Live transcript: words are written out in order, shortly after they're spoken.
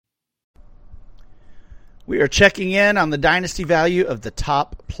We are checking in on the dynasty value of the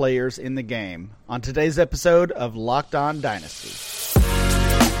top players in the game on today's episode of Locked On Dynasty.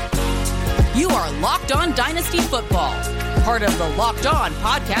 You are Locked On Dynasty Football, part of the Locked On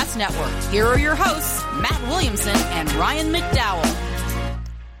Podcast Network. Here are your hosts, Matt Williamson and Ryan McDowell.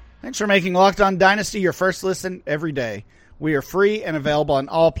 Thanks for making Locked On Dynasty your first listen every day. We are free and available on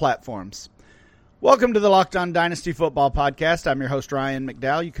all platforms. Welcome to the Locked On Dynasty Football Podcast. I'm your host, Ryan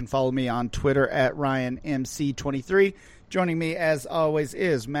McDowell. You can follow me on Twitter at RyanMC23. Joining me, as always,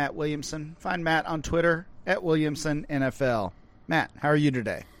 is Matt Williamson. Find Matt on Twitter at WilliamsonNFL. Matt, how are you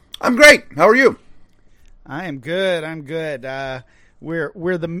today? I'm great. How are you? I am good. We're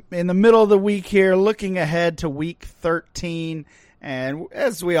in the middle of the week here, looking ahead to Week 13. And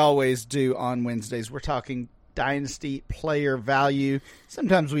as we always do on Wednesdays, we're talking Dynasty player value.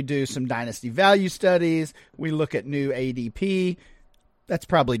 Sometimes we do some Dynasty value studies. We look at new ADP. That's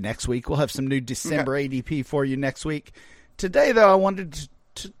probably next week. We'll have some new December ADP for you next week. Today, though, I wanted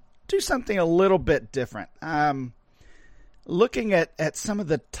to do something a little bit different. Looking at some of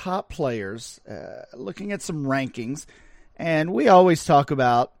the top players, looking at some rankings, and we always talk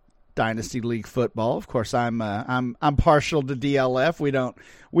about Dynasty League football. Of course, I'm partial to DLF.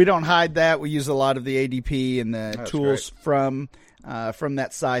 We don't hide that. We use a lot of the ADP and the tools from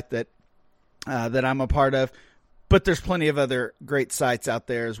that site that I'm a part of. But there's plenty of other great sites out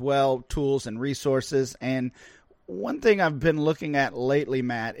there as well, tools and resources. And one thing I've been looking at lately,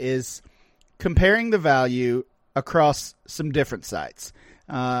 Matt, is comparing the value across some different sites.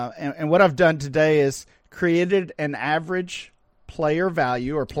 And what I've done today is created an average player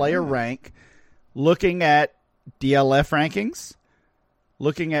value or player rank, looking at DLF rankings,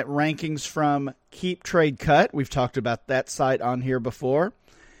 looking at rankings from Keep Trade Cut. We've talked about that site on here before.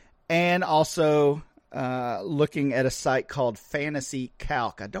 And also looking at a site called Fantasy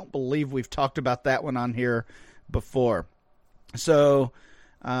Calc. I don't believe we've talked about that one on here before. So,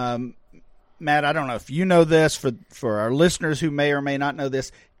 Matt, I don't know if you know this. For our listeners who may or may not know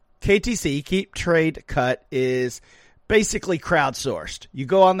this, KTC, Keep Trade Cut, is basically crowdsourced. You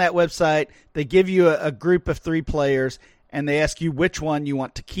go on that website, they give you a group of 3 players, and they ask you which one you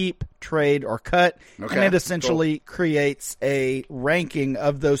want to keep, trade, or cut. Okay, and it essentially creates a ranking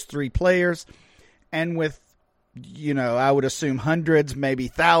of those 3 players. And with, I would assume hundreds, maybe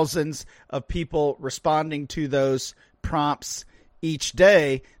thousands of people responding to those prompts each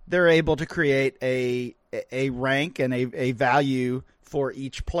day, they're able to create a rank and a value for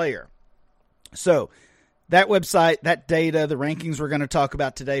each player. So that website, that data, the rankings we're going to talk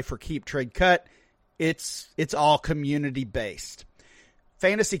about today for Keep Trade Cut, it's all community based.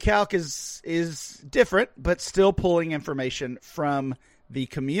 Fantasy Calc is different, but still pulling information from the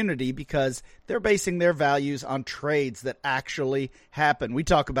community because they're basing their values on trades that actually happen. We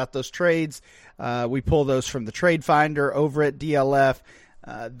talk about those trades. We pull those from the Trade Finder over at DLF.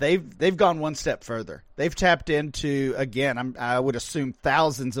 They've gone one step further. They've tapped into, again, I would assume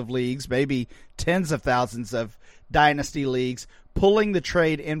thousands of leagues, maybe tens of thousands of dynasty leagues, pulling the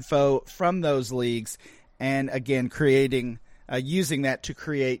trade info from those leagues, and again using that to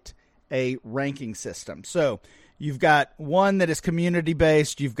create a ranking system. So you've got one that is community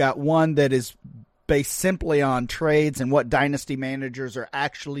based. You've got one that is based simply on trades and what dynasty managers are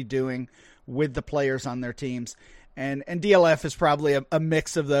actually doing with the players on their teams. And DLF is probably a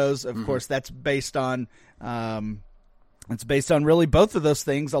mix of those. Of course, that's based on really both of those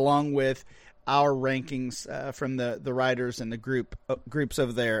things, along with our rankings from the writers and the groups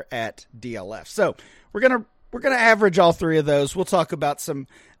over there at DLF. So we're gonna average all 3 of those. We'll talk about some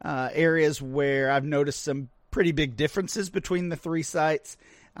areas where I've noticed some pretty big differences between the 3 sites,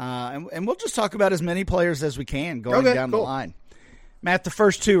 and we'll just talk about as many players as we can going down the line. Matt, the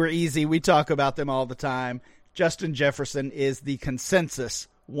first 2 are easy. We talk about them all the time. Justin Jefferson is the consensus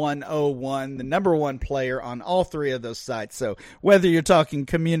 101, the number 1 player on all 3 of those sites. So whether you're talking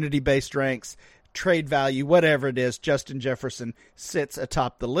community-based ranks, trade value, whatever it is, Justin Jefferson sits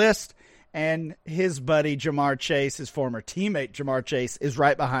atop the list. And his buddy Ja'Marr Chase, his former teammate Ja'Marr Chase, is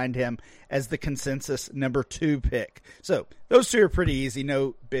right behind him as the consensus number 2 pick. So those 2 are pretty easy.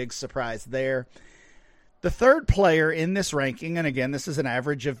 No big surprise there. The third player in this ranking, and again, this is an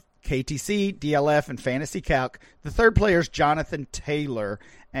average of KTC, DLF, and Fantasy Calc. The third player is Jonathan Taylor,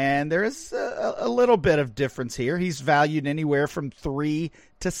 and there is a little bit of difference here. He's valued anywhere from 3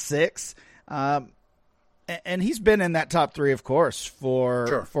 to 6, and he's been in that top 3, of course,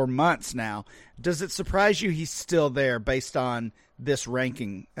 for months now. Does it surprise you he's still there based on this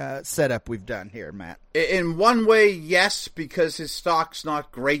ranking setup we've done here, Matt? In one way, yes, because his stock's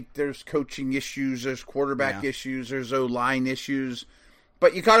not great. There's coaching issues, there's quarterback issues, there's O-line issues.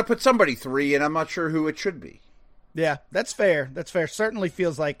 But you got to put somebody 3, and I'm not sure who it should be. Yeah, that's fair. That's fair. Certainly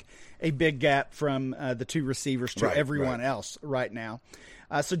feels like a big gap from the 2 receivers to everyone else right now.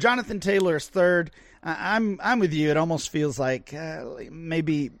 So Jonathan Taylor is 3rd. I'm with you. It almost feels like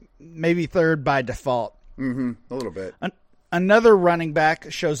maybe 3rd by default. Mm-hmm. A little bit. Another running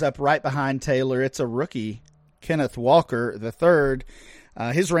back shows up right behind Taylor. It's a rookie, Kenneth Walker, the 3rd.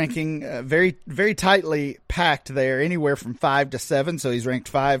 His ranking very, very tightly packed there, anywhere from 5 to 7. So he's ranked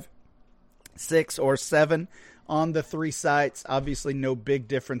 5, 6, or 7 on the 3 sites. Obviously, no big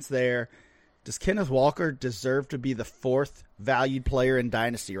difference there. Does Kenneth Walker deserve to be the 4th valued player in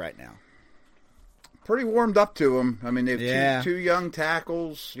Dynasty right now? Pretty warmed up to him. I mean, they have two young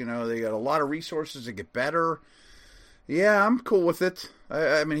tackles. You know, they got a lot of resources to get better. Yeah, I'm cool with it.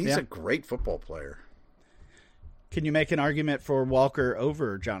 I mean, he's a great football player. Can you make an argument for Walker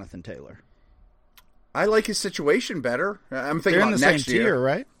over Jonathan Taylor? I like his situation better. I'm thinking They're about in the next same year, tier,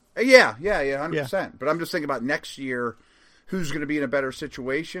 right? Yeah, 100%. But I'm just thinking about next year. Who's going to be in a better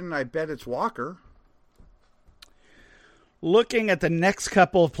situation? I bet it's Walker. Looking at the next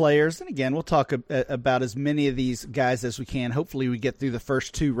couple of players, and again, we'll talk about as many of these guys as we can. Hopefully we get through the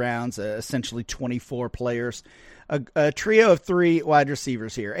first 2 rounds, essentially 24 players. A trio of 3 wide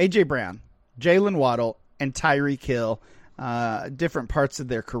receivers here. A.J. Brown, Jalen Waddle, and Tyreek Hill. Different parts of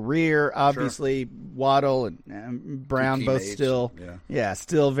their career. Obviously, Waddle and Brown both still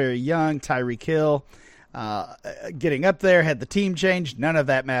very young. Tyreek Hill getting up there, had the team changed. None of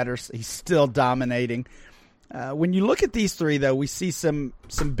that matters. He's still dominating. When you look at these 3, though, we see some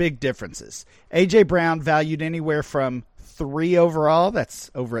big differences. A.J. Brown valued anywhere from 3 overall, that's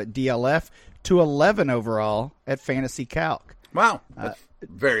over at DLF, to 11 overall at Fantasy Calc. Wow, that's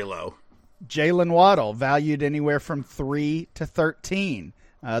very low. Jalen Waddle valued anywhere from 3 to 13.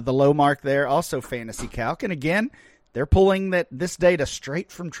 The low mark there, also Fantasy Calc. And again, they're pulling this data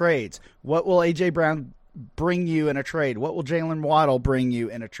straight from trades. What will A.J. Brown bring you in a trade? What will Jalen Waddle bring you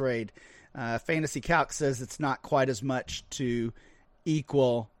in a trade? Fantasy Calc says it's not quite as much to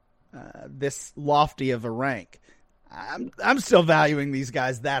equal this lofty of a rank. I'm still valuing these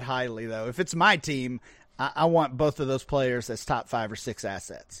guys that highly, though. If it's my team, I want both of those players as top 5 or 6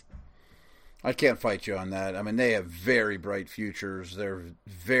 assets. I can't fight you on that. I mean, they have very bright futures. They're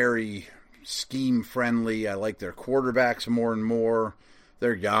very scheme-friendly. I like their quarterbacks more and more.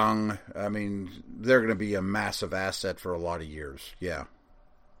 They're young. I mean, they're going to be a massive asset for a lot of years. Yeah.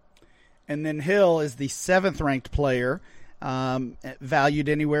 And then Hill is the 7th-ranked player, valued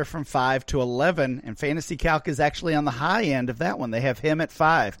anywhere from 5 to 11. And Fantasy Calc is actually on the high end of that one. They have him at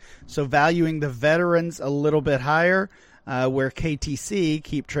 5. So valuing the veterans a little bit higher, where KTC,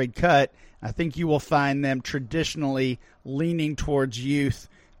 Keep Trade Cut, I think you will find them traditionally leaning towards youth.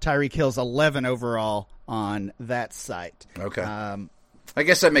 Tyreek Hill's 11 overall on that site. Okay. I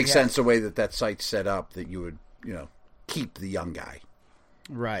guess that makes sense the way that site's set up, that you would, keep the young guy.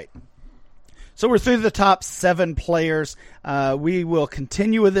 Right. So we're through the top 7 players. We will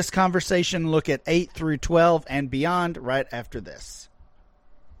continue with this conversation, look at 8 through 12 and beyond right after this.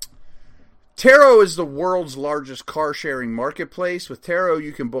 Taro is the world's largest car-sharing marketplace. With Taro,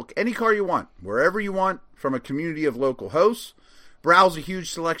 you can book any car you want, wherever you want, from a community of local hosts. Browse a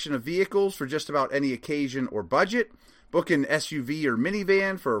huge selection of vehicles for just about any occasion or budget. Book an SUV or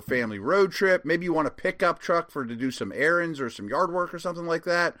minivan for a family road trip. Maybe you want a pickup truck to do some errands or some yard work or something like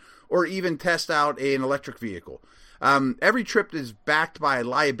that. Or even test out an electric vehicle. Every trip is backed by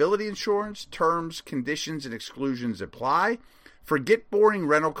liability insurance. Terms, conditions, and exclusions apply. Forget boring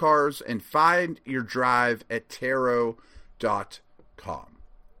rental cars and find your drive at Taro.com.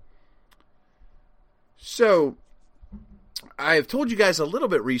 So, I've told you guys a little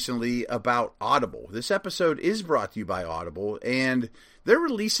bit recently about Audible. This episode is brought to you by Audible, and they're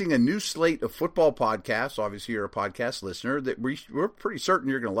releasing a new slate of football podcasts. Obviously, you're a podcast listener that we're pretty certain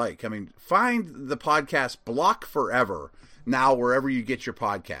you're going to like. I mean, find the podcast Block Forever now wherever you get your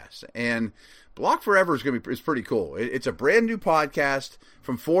podcasts. And Block Forever is pretty cool. It's a brand new podcast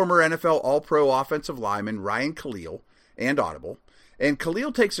from former NFL All-Pro offensive lineman Ryan Kalil and Audible. And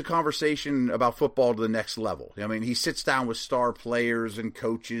Khalil takes a conversation about football to the next level. I mean, he sits down with star players and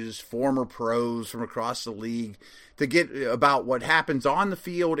coaches, former pros from across the league, to get about what happens on the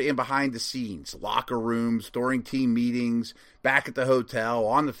field and behind the scenes, locker rooms, during team meetings, back at the hotel,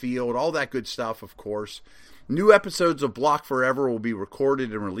 on the field, all that good stuff, of course. New episodes of Block Forever will be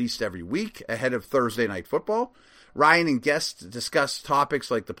recorded and released every week ahead of Thursday Night Football. Ryan and guests discuss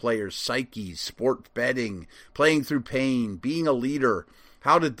topics like the player's psyche, sport betting, playing through pain, being a leader,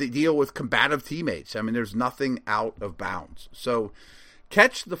 how to deal with combative teammates. I mean, there's nothing out of bounds. So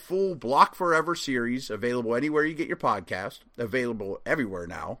Catch the full Block Forever series, available anywhere you get your podcast, available everywhere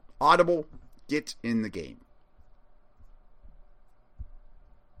now. Audible, get in the game.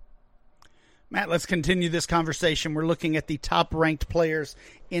 Matt, let's continue this conversation. We're looking at the top-ranked players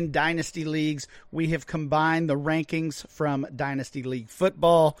in Dynasty Leagues. We have combined the rankings from Dynasty League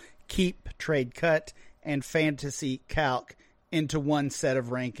Football, Keep, Trade Cut, and Fantasy Calc into one set of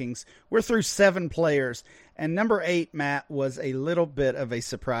rankings. We're through 7 players, and number 8, Matt, was a little bit of a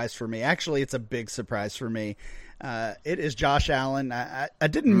surprise for me. Actually, it's a big surprise for me. It is Josh Allen. I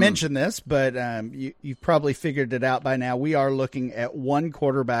didn't mention this, but you've probably figured it out by now. We are looking at one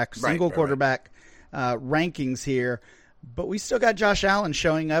quarterback, single quarterback rankings here, but we still got Josh Allen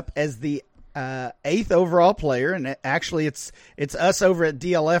showing up as the 8th overall player, and actually it's us over at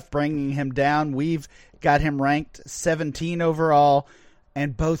DLF bringing him down. We've got him ranked 17 overall,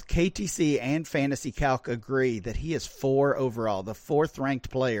 and both KTC and Fantasy Calc agree that he is 4 overall, the 4th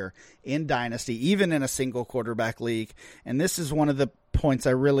ranked player in Dynasty, even in a single quarterback league. And this is one of the points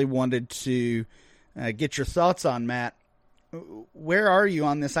I really wanted to get your thoughts on, Matt. Where are you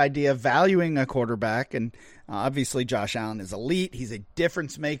on this idea of valuing a quarterback? And obviously Josh Allen is elite. He's a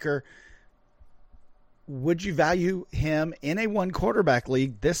difference maker. Would you value him in a one quarterback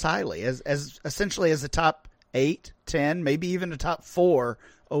league this highly as essentially as a top 8, 10, maybe even a top 4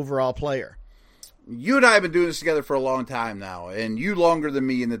 overall player? You and I have been doing this together for a long time now, and you longer than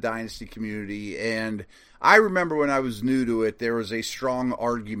me in the Dynasty community. And I remember when I was new to it, there was a strong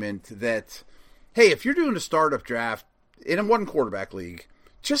argument that, hey, if you're doing a startup draft in a one quarterback league,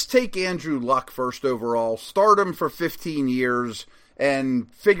 just take Andrew Luck first overall, start him for 15 years,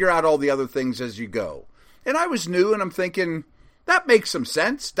 and figure out all the other things as you go. And I was new, and I'm thinking, that makes some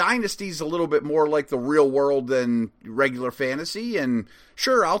sense. Dynasty's a little bit more like the real world than regular fantasy, and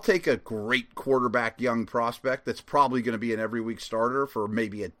sure, I'll take a great quarterback young prospect that's probably going to be an every week starter for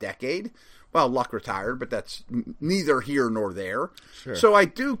maybe a decade. Well, Luck retired, but that's neither here nor there. Sure. So I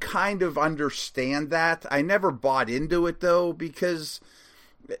do kind of understand that. I never bought into it, though, because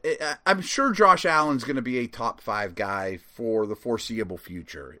I'm sure Josh Allen's going to be a top 5 guy for the foreseeable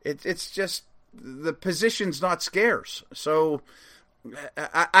future. It's just the position's not scarce. So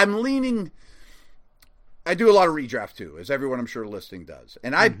I'm leaning. I do a lot of redraft too, as everyone I'm sure listening does.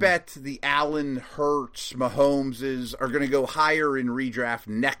 And I bet the Allen, Hurts, Mahomeses are going to go higher in redraft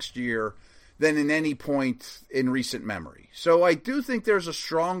next year than in any point in recent memory. So I do think there's a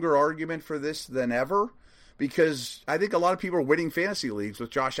stronger argument for this than ever, because I think a lot of people are winning fantasy leagues with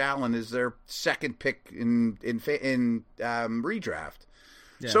Josh Allen as their second pick in redraft.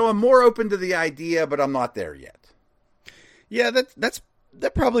 Yeah. So I'm more open to the idea, but I'm not there yet. Yeah,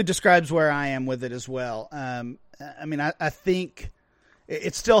 that probably describes where I am with it as well. I mean, I think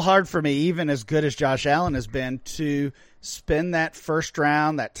it's still hard for me, even as good as Josh Allen has been, to spend that first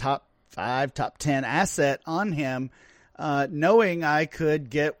round, that top 5, top 10 asset on him, knowing I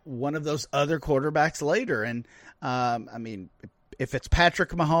could get one of those other quarterbacks later. And I mean, if it's Patrick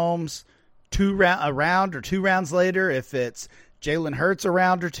Mahomes a round or 2 rounds later, if it's Jalen Hurts a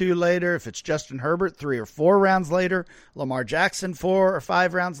round or 2 later, if it's Justin Herbert 3 or 4 rounds later, Lamar Jackson 4 or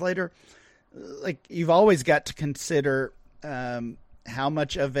 5 rounds later, like, you've always got to consider how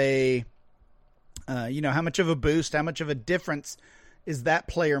much of a boost, how much of a difference is that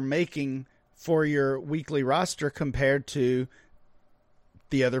player making for your weekly roster compared to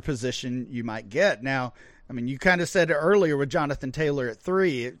the other position you might get. Now, I mean, you kind of said it earlier with Jonathan Taylor at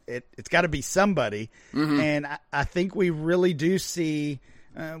 3. It's got to be somebody, and I think we really do see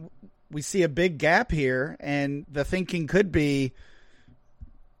a big gap here, and the thinking could be,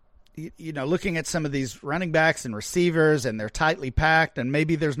 looking at some of these running backs and receivers, and they're tightly packed, and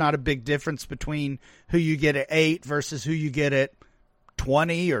maybe there's not a big difference between who you get at 8 versus who you get at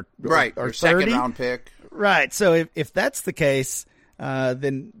 20 or 30. Second round pick. Right. So if that's the case,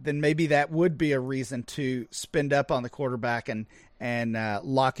 then maybe that would be a reason to spend up on the quarterback and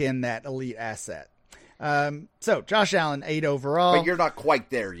lock in that elite asset. So Josh Allen, 8 overall. But you're not quite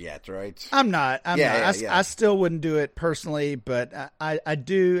there yet, right? I'm not. I still wouldn't do it personally, but I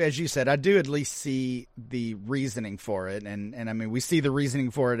do, as you said, I do at least see the reasoning for it. And I mean, we see the reasoning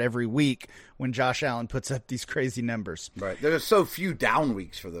for it every week when Josh Allen puts up these crazy numbers. Right. There's so few down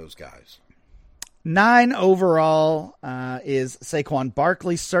weeks for those guys. 9 overall is Saquon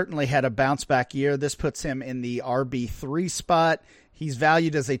Barkley. Certainly had a bounce back year. This puts him in the RB3 spot. He's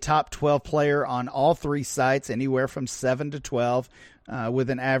valued as a top 12 player on all 3 sites, anywhere from 7 to 12, with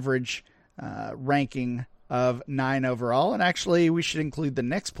an average ranking of 9 overall. And actually, we should include the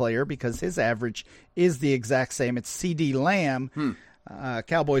next player because his average is the exact same. It's CeeDee Lamb.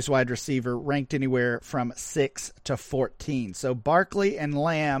 Cowboys wide receiver, ranked anywhere from 6 to 14. So Barkley and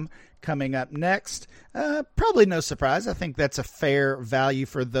Lamb coming up next. Probably no surprise. I think that's a fair value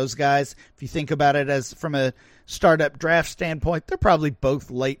for those guys. If you think about it as from a startup draft standpoint, they're probably both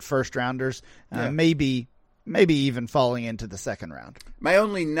late first rounders, maybe even falling into the second round. My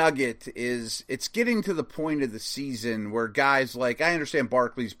only nugget is it's getting to the point of the season where guys like, I understand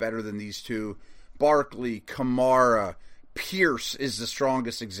Barkley's better than these two. Barkley, Kamara, Pierce is the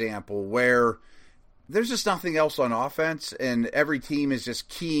strongest example, where there's just nothing else on offense, and every team is just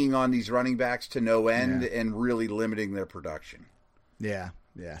keying on these running backs to no end and really limiting their production. Yeah,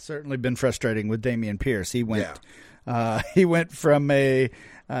 certainly been frustrating with Dameon Pierce. He went from a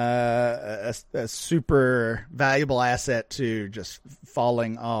super valuable asset to just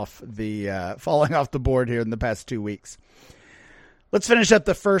falling off the board here in the past 2 weeks. Let's finish up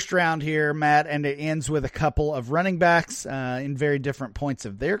the first round here, Matt, and it ends with a couple of running backs in very different points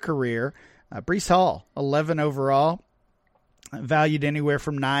of their career. Breece Hall, 11 overall, valued anywhere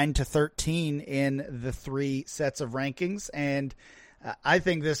from 9 to 13 in the 3 sets of rankings, and I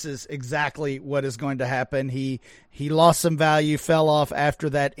think this is exactly what is going to happen. He lost some value, fell off after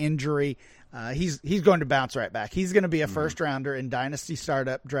that injury. He's going to bounce right back. He's going to be a first rounder in dynasty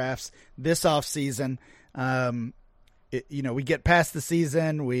startup drafts this offseason. We get past the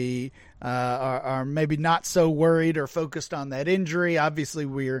season. We are maybe not so worried or focused on that injury. Obviously,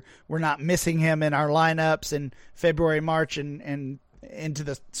 we're not missing him in our lineups in February, March, and into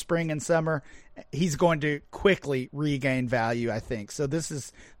the spring and summer. He's going to quickly regain value, I think. So this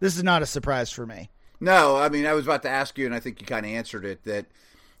is not a surprise for me. No, I mean, I was about to ask you, and I think you kind of answered it, that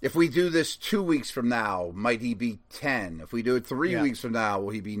if we do this 2 weeks from now, might he be 10? If we do it 3 weeks from now,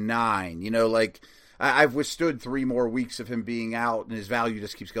 will he be 9? I've withstood 3 more weeks of him being out, and his value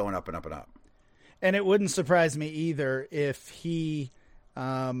just keeps going up and up and up. And it wouldn't surprise me either if he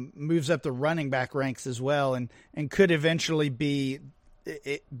moves up the running back ranks as well, and could eventually be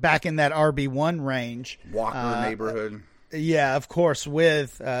back in that RB1 range. Walker neighborhood. Yeah, of course,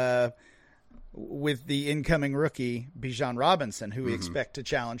 with the incoming rookie, Bijan Robinson, who we expect to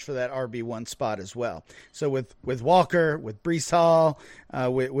challenge for that RB1 spot as well. So with Walker, with Breece Hall,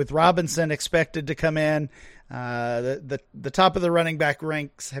 with Robinson expected to come in, the top of the running back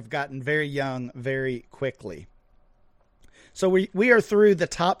ranks have gotten very young very quickly. So we are through the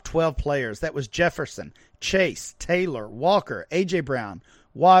top 12 players. That was Jefferson, Chase, Taylor, Walker, A.J. Brown,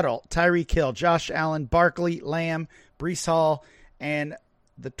 Waddle, Tyreek Hill, Josh Allen, Barkley, Lamb, Breece Hall, and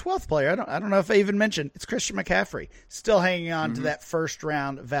the 12th player, I don't know if I even mentioned, it's Christian McCaffrey, still hanging on to that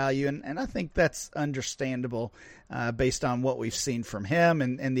first-round value, and I think that's understandable based on what we've seen from him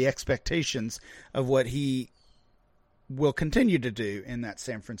and the expectations of what he will continue to do in that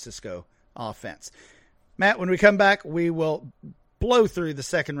San Francisco offense. Matt, when we come back, we will blow through the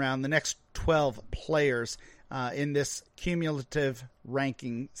second round, the next 12 players in this cumulative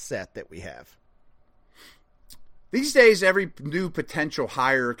ranking set that we have. These days, every new potential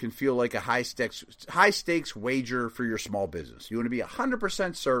hire can feel like a high-stakes wager for your small business. You want to be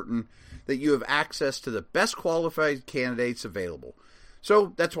 100% certain that you have access to the best qualified candidates available.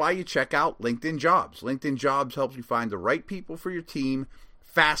 So that's why you check out LinkedIn Jobs. LinkedIn Jobs helps you find the right people for your team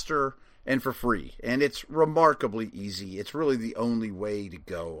faster and for free. And it's remarkably easy. It's really the only way to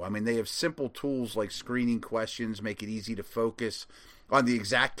go. I mean, they have simple tools like screening questions, make it easy to focus on the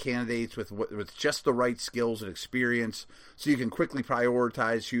exact candidates with just the right skills and experience, so you can quickly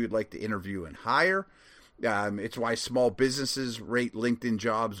prioritize who you'd like to interview and hire. It's why small businesses rate LinkedIn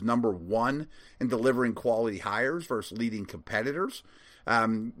Jobs number 1 in delivering quality hires versus leading competitors.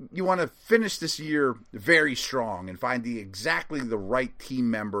 You want to finish this year very strong and find exactly the right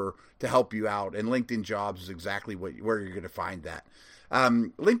team member to help you out, and LinkedIn Jobs is exactly where you're going to find that.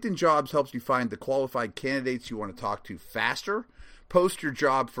 LinkedIn Jobs helps you find the qualified candidates you want to talk to faster. Post your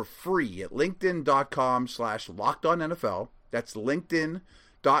job for free at linkedin.com/LockedOnNFL. That's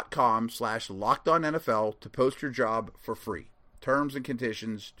linkedin.com/LockedOnNFL to post your job for free. Terms and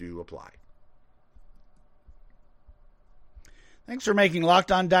conditions do apply. Thanks for making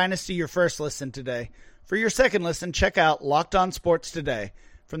Locked On Dynasty your first listen today. For your second listen, check out Locked On Sports Today.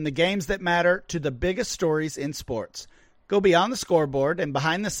 From the games that matter to the biggest stories in sports. Go beyond the scoreboard and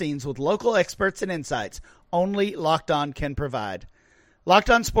behind the scenes with local experts and insights only Locked On can provide.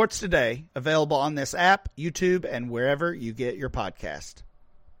 Locked On Sports Today, available on this app, YouTube, and wherever you get your podcast.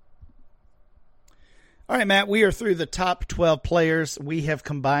 All right, Matt, we are through the top 12 players. We have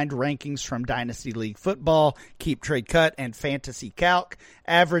combined rankings from Dynasty League Football, Keep Trade Cut, and Fantasy Calc.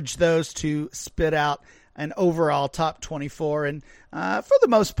 Average those to spit out an overall top 24. And for the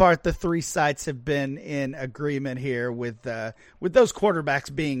most part, the three sites have been in agreement here with those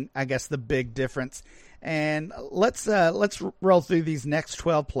quarterbacks being, I guess, the big difference. And let's roll through these next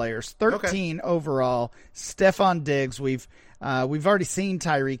 12 players. 13 overall, Stephon Diggs. We've already seen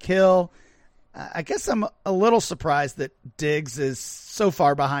Tyreek Hill. I guess I'm a little surprised that Diggs is so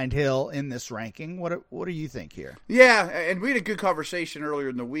far behind Hill in this ranking. What do you think here? Yeah, and we had a good conversation earlier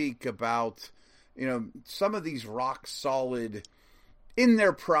in the week about, some of these rock solid, in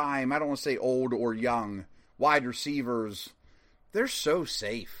their prime, I don't want to say old or young, wide receivers. They're so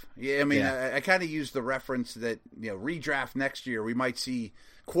safe. Yeah, I mean, I kind of use the reference that, redraft next year, we might see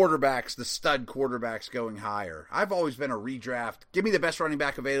quarterbacks, the stud quarterbacks going higher. I've always been a redraft. Give me the best running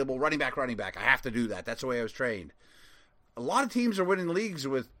back available, running back. I have to do that. That's the way I was trained. A lot of teams are winning leagues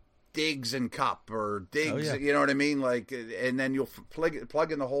with Diggs and Cup or Diggs, you know what I mean? Like, and then you'll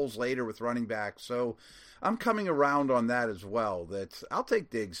plug in the holes later with running backs. So I'm coming around on that as well, that I'll take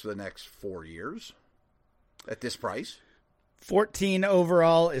Diggs for the next 4 years at this price. 14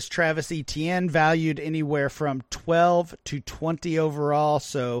 overall is Travis Etienne, valued anywhere from 12 to 20 overall,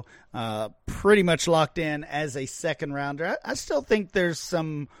 so pretty much locked in as a second rounder. I still think there's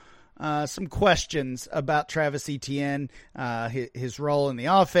some questions about Travis Etienne, his role in the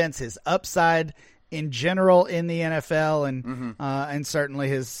offense, his upside in general in the NFL, and certainly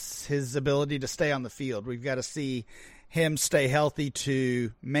his ability to stay on the field. We've got to see him stay healthy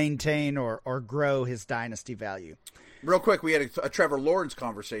to maintain or grow his dynasty value. Real quick, we had a Trevor Lawrence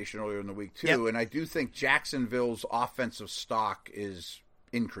conversation earlier in the week, too, and I do think Jacksonville's offensive stock is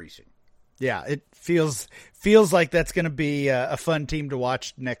increasing. Yeah, it feels like that's going to be a fun team to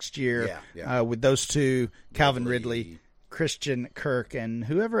watch next year with those two, Calvin Ridley, Christian Kirk, and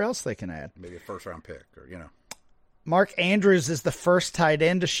whoever else they can add. Maybe a first-round pick, or Mark Andrews is the first tight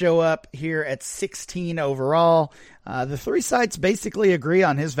end to show up here at 16 overall. The three sites basically agree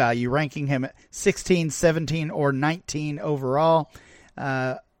on his value, ranking him at 16, 17, or 19 overall.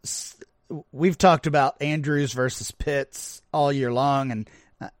 We've talked about Andrews versus Pitts all year long, and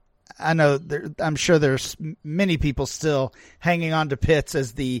I know I'm sure there's many people still hanging on to Pitts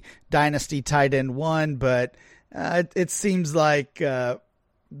as the dynasty tight end one, but it seems like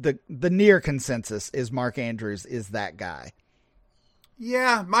the near consensus is Mark Andrews is that guy.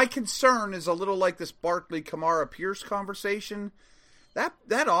 Yeah, my concern is a little like this Barkley, Kamara, Pierce conversation. That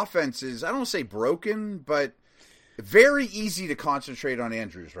offense is, I don't want to say broken, but very easy to concentrate on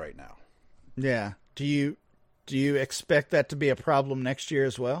Andrews right now. Yeah. Do you expect that to be a problem next year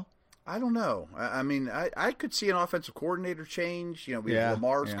as well? I don't know. I mean, I could see an offensive coordinator change. We have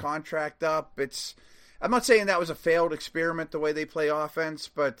Lamar's contract up. I'm not saying that was a failed experiment the way they play offense,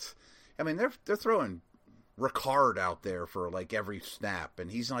 but I mean they're throwing Ricard out there for like every snap,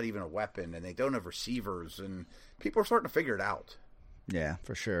 and he's not even a weapon, and they don't have receivers, and people are starting to figure it out. Yeah,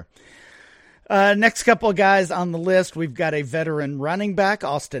 for sure. Next couple of guys on the list, we've got a veteran running back,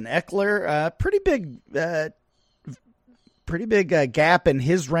 Austin Eckler. Pretty big gap in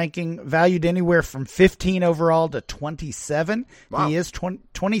his ranking, valued anywhere from 15 overall to 27. Wow. He is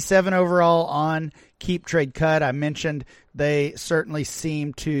 27 overall on Keep Trade Cut. I mentioned they certainly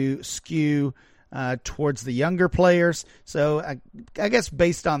seem to skew towards the younger players. So I guess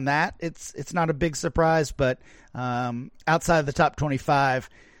based on that, it's not a big surprise, but outside of the top 25,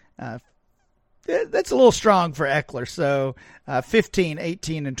 that's a little strong for Eckler. So 15,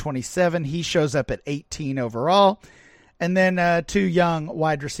 18, and 27, he shows up at 18 overall. And then two young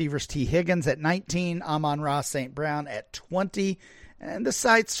wide receivers, T. Higgins at 19, Amon-Ra St. Brown at 20. And the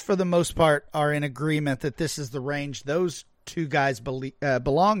sites, for the most part, are in agreement that this is the range those two guys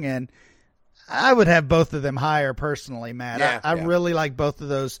belong in. I would have both of them higher personally, Matt. I really like both of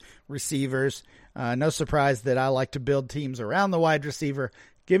those receivers. No surprise that I like to build teams around the wide receiver.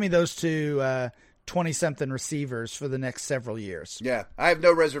 Give me those two 20-something receivers for the next several years. Yeah, I have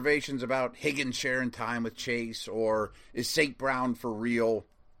no reservations about Higgins sharing time with Chase, or is St. Brown for real?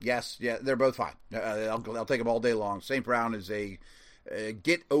 Yes, they're both fine. I'll take them all day long. St. Brown is a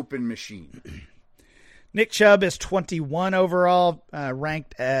get-open machine. Nick Chubb is 21 overall,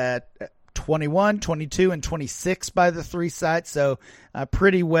 ranked at 21, 22, and 26 by the three sites, so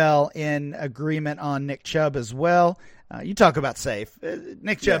pretty well in agreement on Nick Chubb as well. You talk about safe.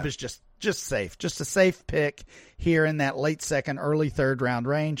 Nick Chubb is just safe. Just a safe pick here in that late second, early third round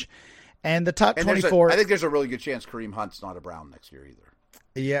range. And the top 24. I think there's a really good chance Kareem Hunt's not a Brown next year either.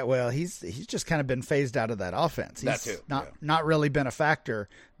 Yeah, well, he's just kind of been phased out of that offense. He's that too. Not really been a factor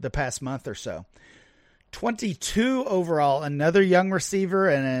the past month or so. 22 overall, another young receiver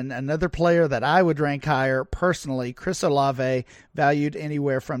and another player that I would rank higher personally, Chris Olave, valued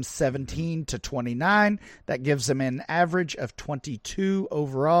anywhere from 17 to 29. That gives him an average of 22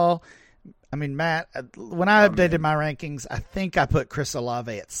 overall. I mean, Matt, when I updated my rankings, I think I put Chris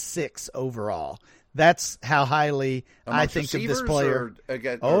Olave at 6 overall. That's how highly I think of this player. No.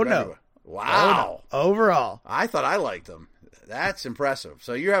 Wow. Oh, no. Overall. I thought I liked him. That's impressive.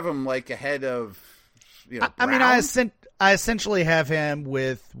 So you have him like ahead of, I mean, I essentially have him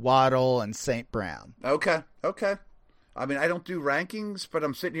with Waddle and St. Brown. Okay. I mean, I don't do rankings, but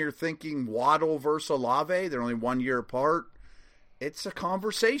I'm sitting here thinking Waddle versus Olave. They're only 1 year apart. It's a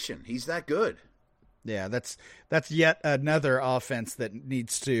conversation. He's that good. Yeah, that's yet another offense that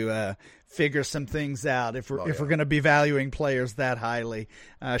needs to figure some things out if we're going to be valuing players that highly.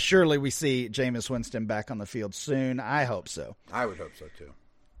 Surely we see Jameis Winston back on the field soon. I hope so. I would hope so too.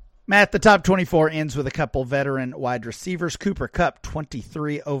 Matt, the top 24 ends with a couple veteran wide receivers. Cooper Kupp,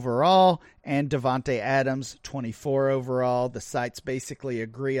 23 overall, and Devontae Adams, 24 overall. The sites basically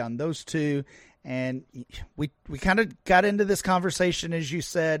agree on those two. And we kind of got into this conversation, as you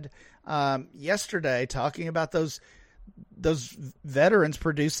said, yesterday, talking about those veterans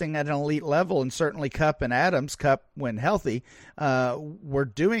producing at an elite level, and certainly Kupp and Adams, Kupp when healthy, were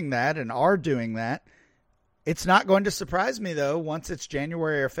doing that and are doing that. It's not going to surprise me, though, once it's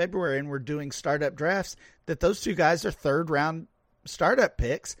January or February and we're doing startup drafts, that those two guys are third-round startup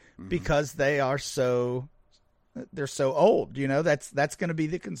picks because they're so old. That's going to be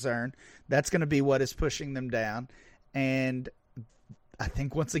the concern. That's going to be what is pushing them down. And I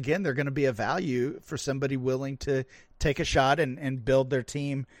think, once again, they're going to be a value for somebody willing to take a shot and build their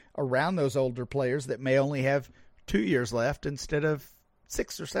team around those older players that may only have 2 years left instead of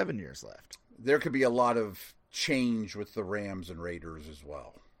 6 or 7 years left. There could be a lot of change with the Rams and Raiders as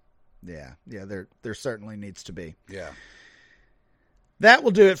well. Yeah, there certainly needs to be. Yeah. That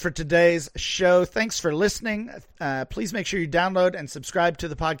will do it for today's show. Thanks for listening. Please make sure you download and subscribe to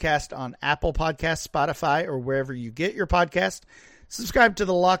the podcast on Apple Podcasts, Spotify, or wherever you get your podcast. Subscribe to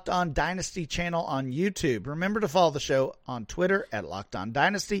the Locked On Dynasty channel on YouTube. Remember to follow the show on Twitter at Locked On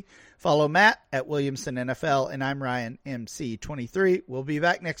Dynasty. Follow Matt at Williamson NFL, and I'm Ryan MC23. We'll be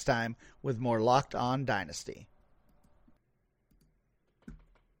back next time with more Locked On Dynasty.